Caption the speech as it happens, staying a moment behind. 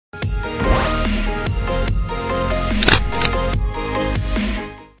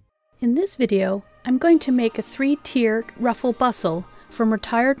In this video, I'm going to make a 3-tiered Ruffle Bustle from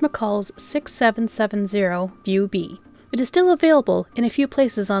retired McCalls 6770 View B. It is still available in a few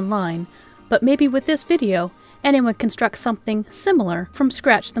places online, but maybe with this video, anyone can construct something similar from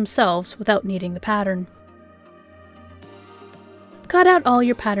scratch themselves without needing the pattern. Cut out all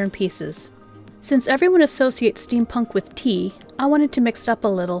your pattern pieces. Since everyone associates steampunk with tea, I wanted to mix it up a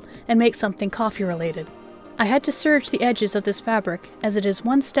little and make something coffee related. I had to serge the edges of this fabric, as it is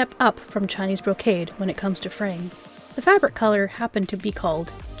one step up from Chinese brocade when it comes to fraying. The fabric color happened to be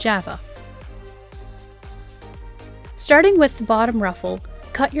called Java. Starting with the bottom ruffle,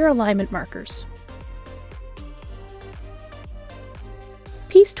 cut your alignment markers.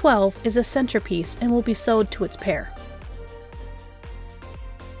 Piece 12 is a centerpiece and will be sewed to its pair.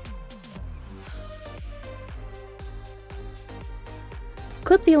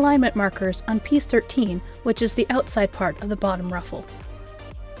 Clip the alignment markers on piece 13, which is the outside part of the bottom ruffle.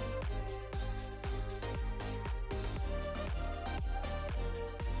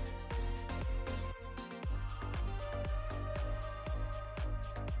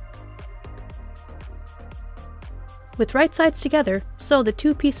 With right sides together, sew the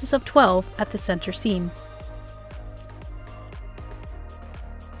two pieces of 12 at the center seam.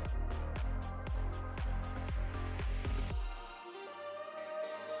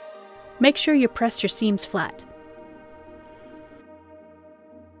 Make sure you press your seams flat.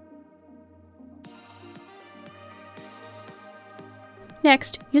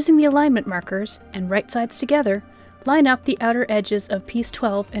 Next, using the alignment markers and right sides together, line up the outer edges of piece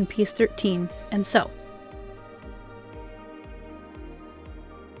 12 and piece 13 and sew.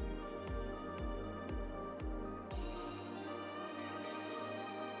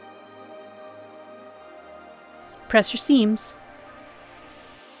 Press your seams.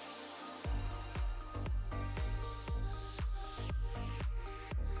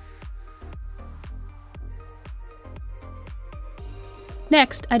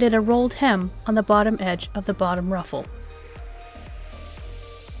 Next, I did a rolled hem on the bottom edge of the bottom ruffle.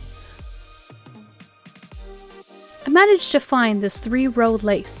 I managed to find this 3-row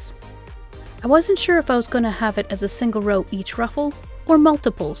lace. I wasn't sure if I was going to have it as a single row each ruffle or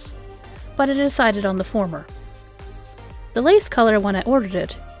multiples, but I decided on the former. The lace color when I ordered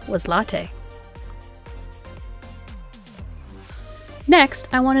it was latte.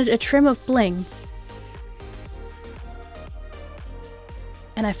 Next, I wanted a trim of bling,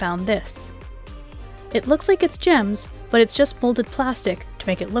 and I found this. It looks like it's gems, but it's just molded plastic to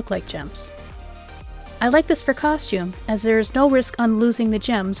make it look like gems. I like this for costume, as there is no risk on losing the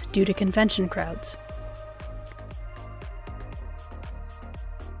gems due to convention crowds.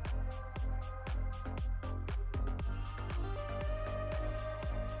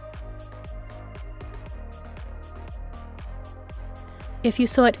 If you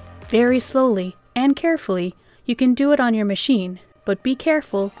sew it very slowly and carefully, you can do it on your machine, but be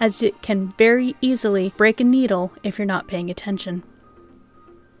careful as it can very easily break a needle if you're not paying attention.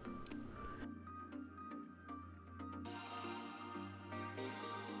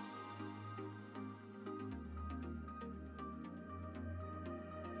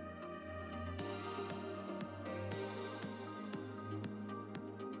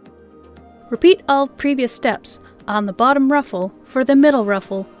 Repeat all previous steps on the bottom ruffle for the middle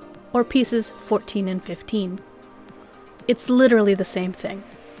ruffle, or pieces 14 and 15. It's literally the same thing.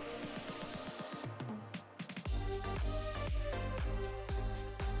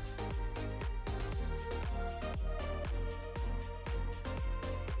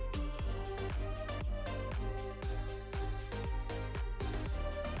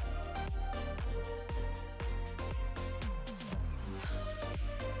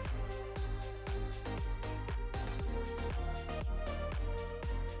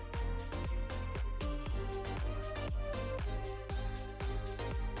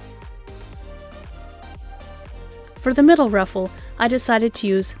 For the middle ruffle, I decided to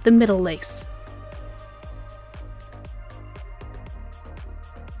use the middle lace.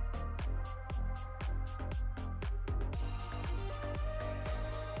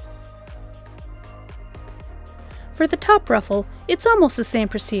 For the top ruffle, it's almost the same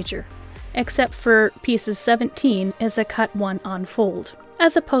procedure, except for pieces 17 is a cut one on fold,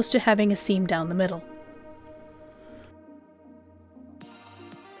 as opposed to having a seam down the middle.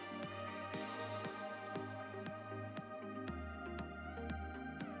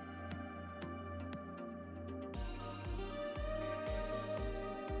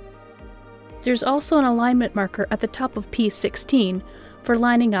 There's also an alignment marker at the top of piece 16 for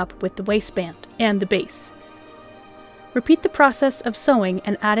lining up with the waistband and the base. Repeat the process of sewing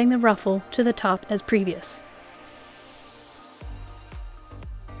and adding the ruffle to the top as previous.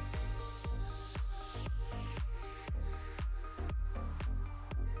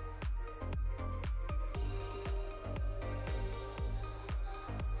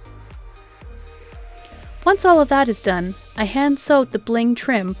 Once all of that is done, I hand sewed the bling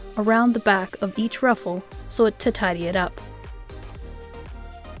trim around the back of each ruffle to tidy it up.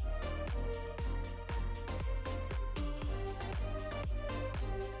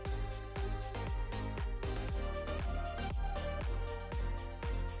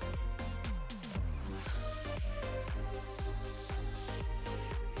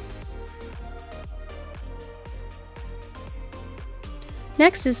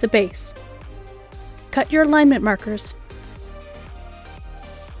 Next is the base. Cut your alignment markers.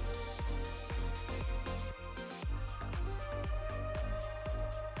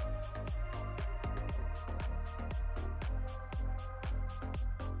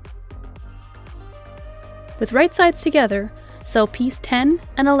 With right sides together, sew piece 10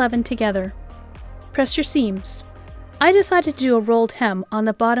 and 11 together. Press your seams. I decided to do a rolled hem on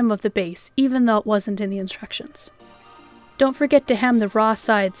the bottom of the base, even though it wasn't in the instructions. Don't forget to hem the raw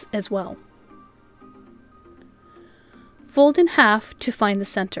sides as well. Fold in half to find the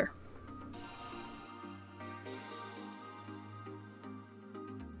center.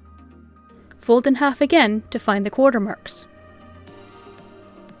 Fold in half again to find the quarter marks.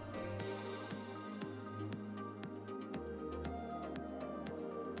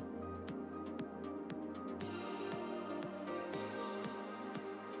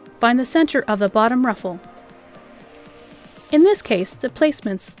 Find the center of the bottom ruffle. In this case, the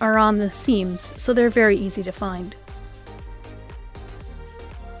placements are on the seams, so they're very easy to find.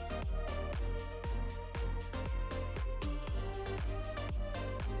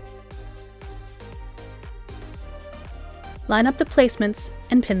 Line up the placements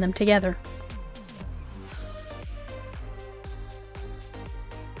and pin them together.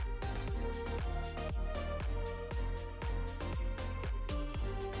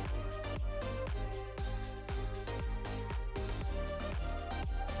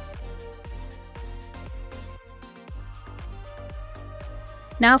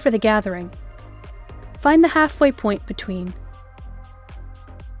 Now for the gathering. Find the halfway point between.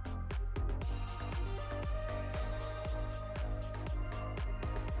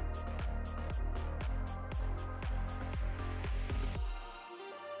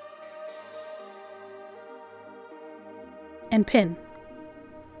 And pin.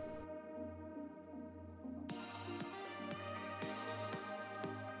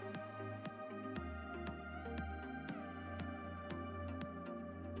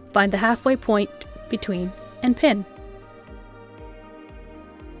 Find the halfway point between and pin.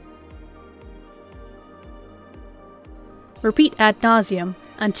 Repeat ad nauseum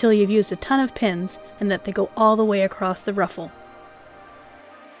until you've used a ton of pins and that they go all the way across the ruffle.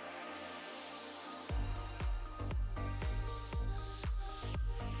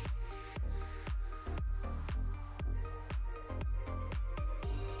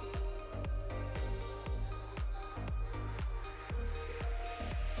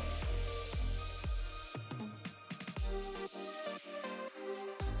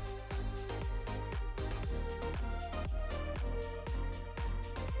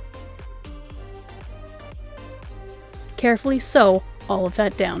 Carefully sew all of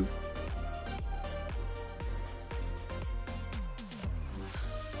that down.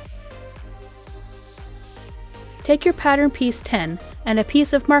 Take your pattern piece 10 and a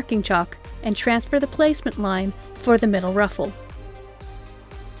piece of marking chalk and transfer the placement line for the middle ruffle.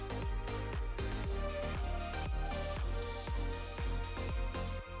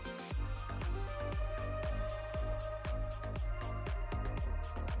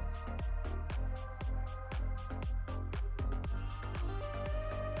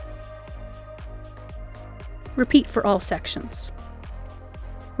 Repeat for all sections.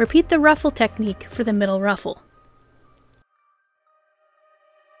 Repeat the ruffle technique for the middle ruffle.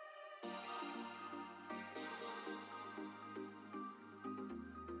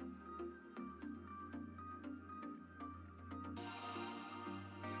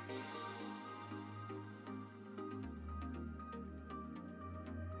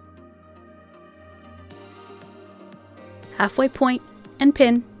 Halfway point and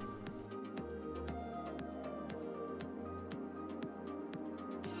pin.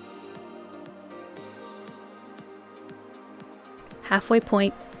 Halfway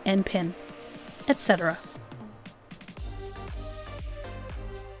point and pin, etc.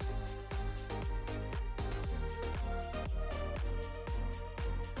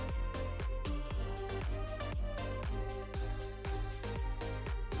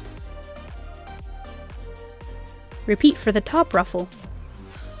 Repeat for the top ruffle.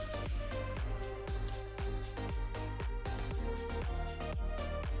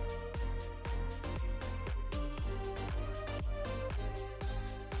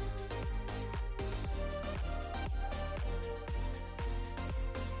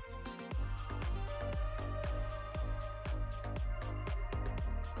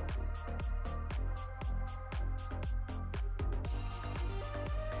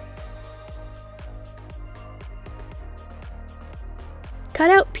 cut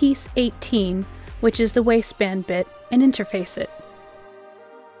out piece 18, which is the waistband bit, and interface it.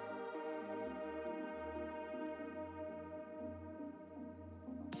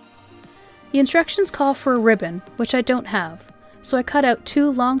 The instructions call for a ribbon, which I don't have, so I cut out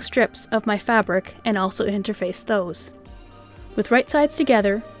 2 long strips of my fabric and also interfaced those. With right sides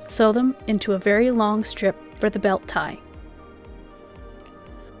together, sew them into a very long strip for the belt tie.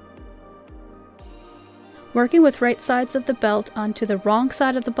 Working with right sides of the belt onto the wrong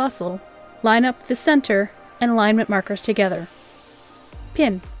side of the bustle, line up the center and alignment markers together.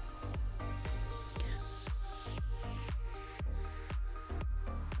 Pin.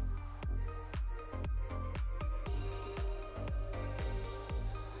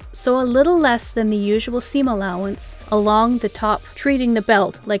 Sew a little less than the usual seam allowance along the top, treating the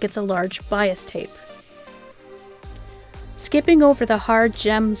belt like it's a large bias tape. Skipping over the hard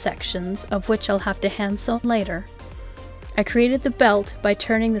gem sections, of which I'll have to hand sew later, I created the belt by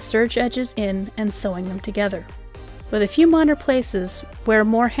turning the serge edges in and sewing them together. With a few minor places where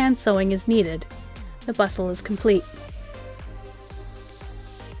more hand sewing is needed, the bustle is complete.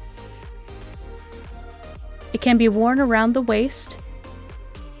 It can be worn around the waist,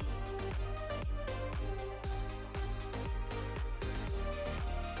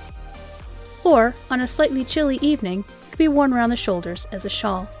 or on a slightly chilly evening, it could be worn around the shoulders as a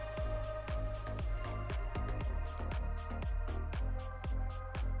shawl.